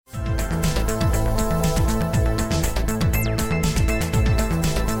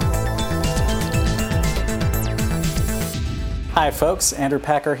Hi folks, Andrew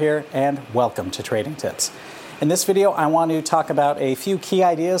Packer here, and welcome to Trading Tips. In this video, I want to talk about a few key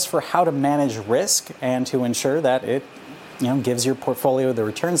ideas for how to manage risk and to ensure that it gives your portfolio the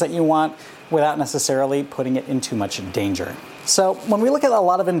returns that you want without necessarily putting it in too much danger. So when we look at a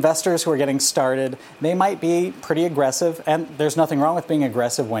lot of investors who are getting started, they might be pretty aggressive, and there's nothing wrong with being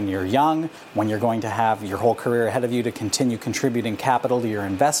aggressive when you're young, when you're going to have your whole career ahead of you to continue contributing capital to your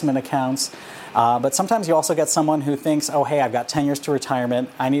investment accounts. But sometimes you also get someone who thinks, oh, hey, I've got 10 years to retirement.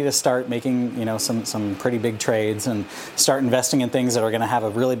 I need to start making some pretty big trades and start investing in things that are going to have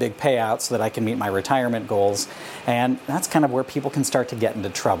a really big payout so that I can meet my retirement goals. And that's kind of where people can start to get into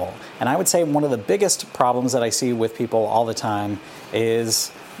trouble. And I would say one of the biggest problems that I see with people all the time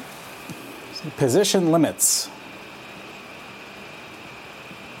is position limits.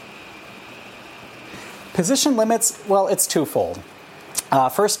 Position limits, well, it's twofold.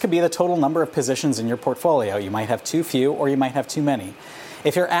 First could be the total number of positions in your portfolio. You might have too few or you might have too many.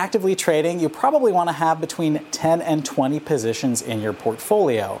 If you're actively trading, you probably want to have between 10 and 20 positions in your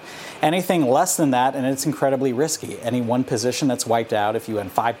portfolio. Anything less than that, and it's incredibly risky. Any one position that's wiped out, if you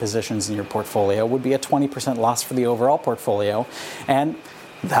had 5 positions in your portfolio, would be a 20% loss for the overall portfolio, and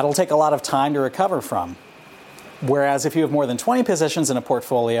that'll take a lot of time to recover from. Whereas if you have more than 20 positions in a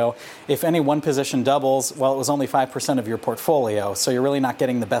portfolio, if any one position doubles, well, it was only 5% of your portfolio, so you're really not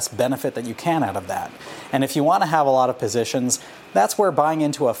getting the best benefit that you can out of that. And if you want to have a lot of positions, that's where buying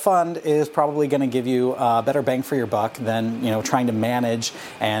into a fund is probably going to give you a better bang for your buck than trying to manage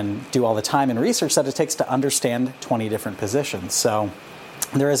and do all the time and research that it takes to understand 20 different positions. So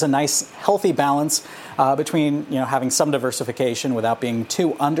there is a nice, healthy balance between having some diversification without being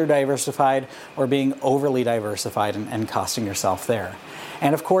too under-diversified or being overly diversified and costing yourself there.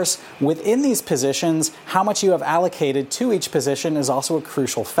 And of course, within these positions, how much you have allocated to each position is also a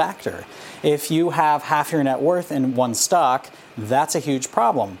crucial factor. If you have half your net worth in one stock, that's a huge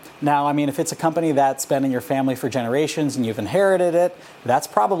problem. Now, if it's a company that's been in your family for generations and you've inherited it, that's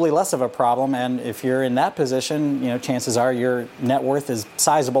probably less of a problem. And if you're in that position, chances are your net worth is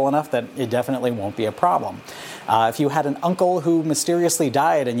sizable enough that it definitely won't be a problem. If you had an uncle who mysteriously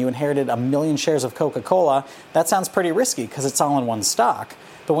died and you inherited 1 million shares of Coca-Cola, that sounds pretty risky because it's all in one stock.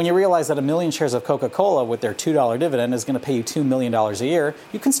 But when you realize that 1 million shares of Coca-Cola with their $2 dividend is going to pay you $2 million a year,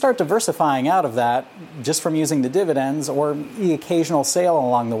 you can start diversifying out of that just from using the dividends or the occasional sale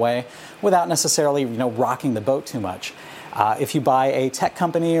along the way without necessarily rocking the boat too much. If you buy a tech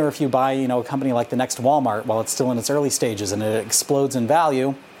company or if you buy a company like the next Walmart while it's still in its early stages and it explodes in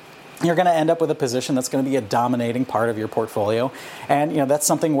value, you're going to end up with a position that's going to be a dominating part of your portfolio. And that's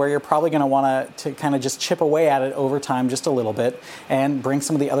something where you're probably going to want to kind of just chip away at it over time just a little bit and bring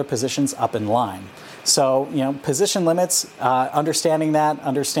some of the other positions up in line. So, position limits, understanding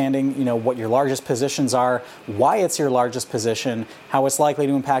what your largest positions are, why it's your largest position, how it's likely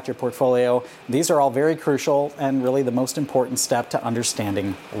to impact your portfolio. These are all very crucial and really the most important step to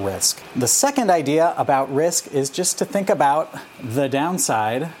understanding risk. The second idea about risk is just to think about the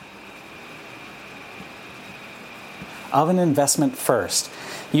downside of an investment first.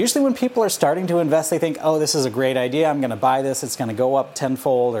 Usually when people are starting to invest, they think, oh, this is a great idea. I'm going to buy this. It's going to go up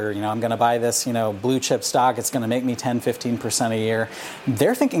tenfold. Or, I'm going to buy this, blue chip stock. It's going to make me 10, 15% a year.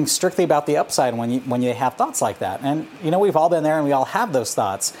 They're thinking strictly about the upside when you have thoughts like that. And, we've all been there and we all have those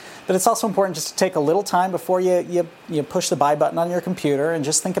thoughts. But it's also important just to take a little time before you push the buy button on your computer and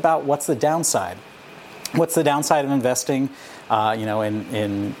just think about what's the downside. What's the downside of investing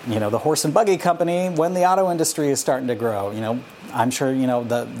in the horse and buggy company when the auto industry is starting to grow? I'm sure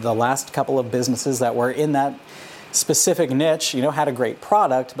the last couple of businesses that were in that specific niche had a great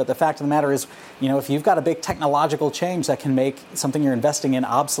product, but the fact of the matter is if you've got a big technological change that can make something you're investing in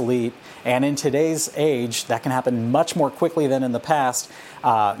obsolete, and in today's age that can happen much more quickly than in the past,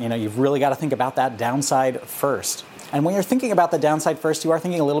 you've really got to think about that downside first. And when you're thinking about the downside first, you are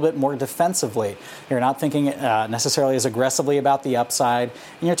thinking a little bit more defensively. You're not thinking necessarily as aggressively about the upside,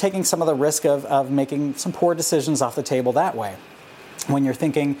 and you're taking some of the risk of making some poor decisions off the table that way. When you're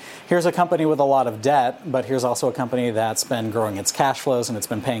thinking, here's a company with a lot of debt, but here's also a company that's been growing its cash flows and it's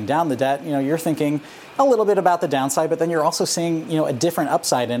been paying down the debt, you're thinking a little bit about the downside, but then you're also seeing, a different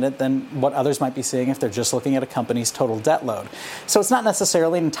upside in it than what others might be seeing if they're just looking at a company's total debt load. So it's not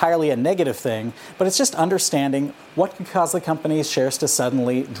necessarily entirely a negative thing, but it's just understanding what could cause the company's shares to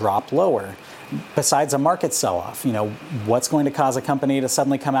suddenly drop lower. Besides a market sell-off, what's going to cause a company to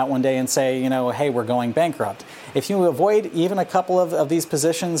suddenly come out one day and say, hey, we're going bankrupt? If you avoid even a couple of these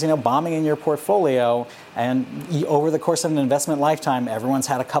positions, bombing in your portfolio, and over the course of an investment lifetime, everyone's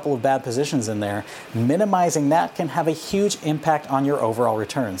had a couple of bad positions in there, minimizing that can have a huge impact on your overall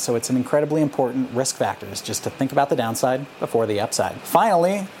return. So it's an incredibly important risk factor, just to think about the downside before the upside.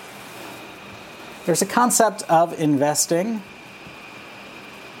 Finally, there's a concept of investing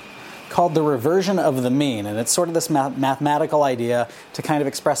called the reversion of the mean, and it's sort of this mathematical idea to kind of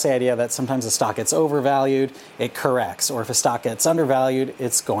express the idea that sometimes a stock gets overvalued, it corrects, or if a stock gets undervalued,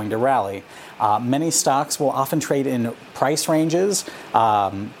 it's going to rally. Many stocks will often trade in price ranges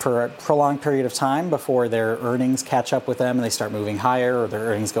for a prolonged period of time before their earnings catch up with them and they start moving higher, or their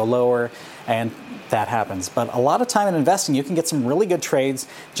earnings go lower, and that happens. But a lot of time in investing, you can get some really good trades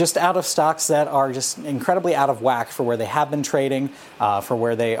just out of stocks that are just incredibly out of whack for where they have been trading, for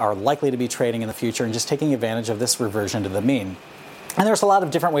where they are likely to be trading in the future, and just taking advantage of this reversion to the mean. And there's a lot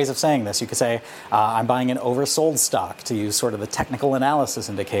of different ways of saying this. You could say, I'm buying an oversold stock, to use sort of the technical analysis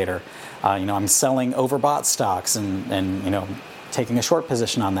indicator. I'm selling overbought stocks and taking a short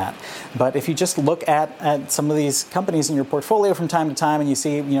position on that. But if you just look at some of these companies in your portfolio from time to time and you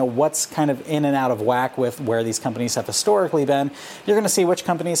see, what's kind of in and out of whack with where these companies have historically been, you're going to see which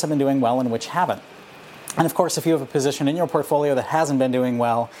companies have been doing well and which haven't. And of course, if you have a position in your portfolio that hasn't been doing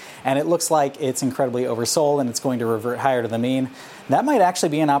well and it looks like it's incredibly oversold and it's going to revert higher to the mean, that might actually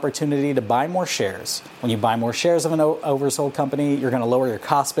be an opportunity to buy more shares. When you buy more shares of an oversold company, you're going to lower your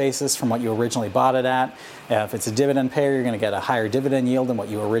cost basis from what you originally bought it at. If it's a dividend payer, you're going to get a higher dividend yield than what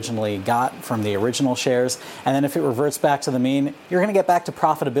you originally got from the original shares. And then if it reverts back to the mean, you're going to get back to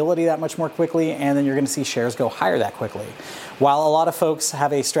profitability that much more quickly, and then you're going to see shares go higher that quickly. While a lot of folks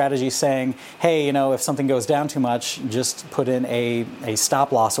have a strategy saying, hey, if something goes down too much, just put in a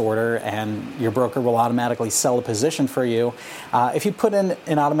stop loss order and your broker will automatically sell a position for you. If you put in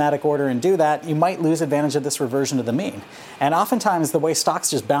an automatic order and do that, you might lose advantage of this reversion to the mean. And oftentimes the way stocks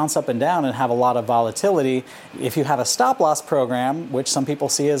just bounce up and down and have a lot of volatility, if you have a stop loss program, which some people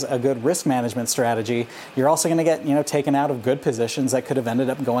see as a good risk management strategy, you're also going to get taken out of good positions that could have ended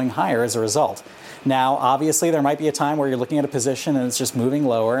up going higher as a result. Now, obviously, there might be a time where you're looking at a position and it's just moving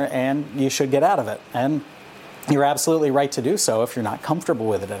lower and you should get out of it. And you're absolutely right to do so if you're not comfortable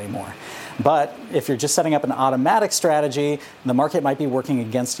with it anymore. But if you're just setting up an automatic strategy, the market might be working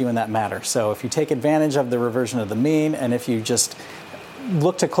against you in that matter. So if you take advantage of the reversion of the mean, and if you just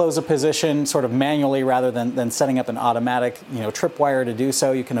look to close a position sort of manually rather than setting up an automatic tripwire to do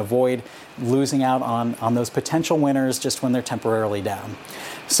so, you can avoid losing out on those potential winners just when they're temporarily down.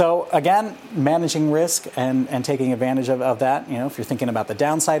 So again, managing risk and taking advantage of that. If you're thinking about the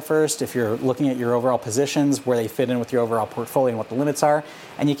downside first, if you're looking at your overall positions, where they fit in with your overall portfolio and what the limits are,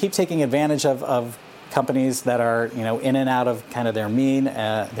 and you keep taking advantage of companies that are in and out of kind of their mean,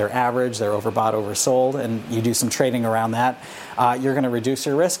 their average, they're overbought, oversold, and you do some trading around that, you're going to reduce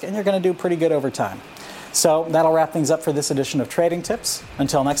your risk and you're going to do pretty good over time. So that'll wrap things up for this edition of Trading Tips.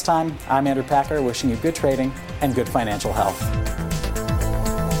 Until next time, I'm Andrew Packer, wishing you good trading and good financial health.